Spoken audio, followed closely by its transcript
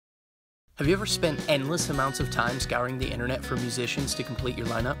Have you ever spent endless amounts of time scouring the internet for musicians to complete your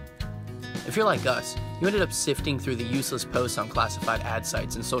lineup? If you're like us, you ended up sifting through the useless posts on classified ad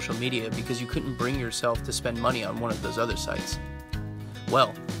sites and social media because you couldn't bring yourself to spend money on one of those other sites.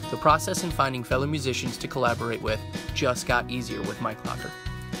 Well, the process in finding fellow musicians to collaborate with just got easier with MicLockr,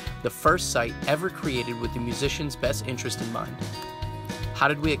 the first site ever created with the musician's best interest in mind. How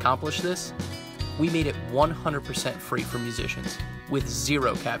did we accomplish this? We made it 100% free for musicians, with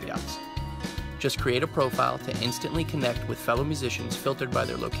zero caveats. Just create a profile to instantly connect with fellow musicians filtered by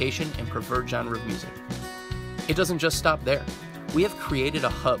their location and preferred genre of music. It doesn't just stop there. We have created a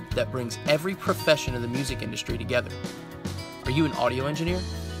hub that brings every profession of the music industry together. Are you an audio engineer?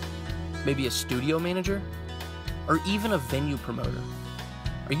 Maybe a studio manager? Or even a venue promoter?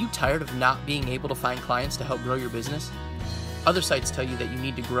 Are you tired of not being able to find clients to help grow your business? Other sites tell you that you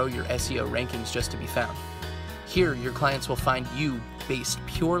need to grow your SEO rankings just to be found. Here, your clients will find you based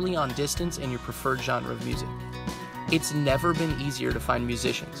purely on distance and your preferred genre of music. It's never been easier to find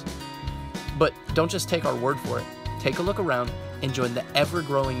musicians. But don't just take our word for it. Take a look around and join the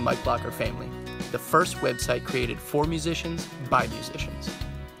ever-growing MicLockr family, the first website created for musicians by musicians.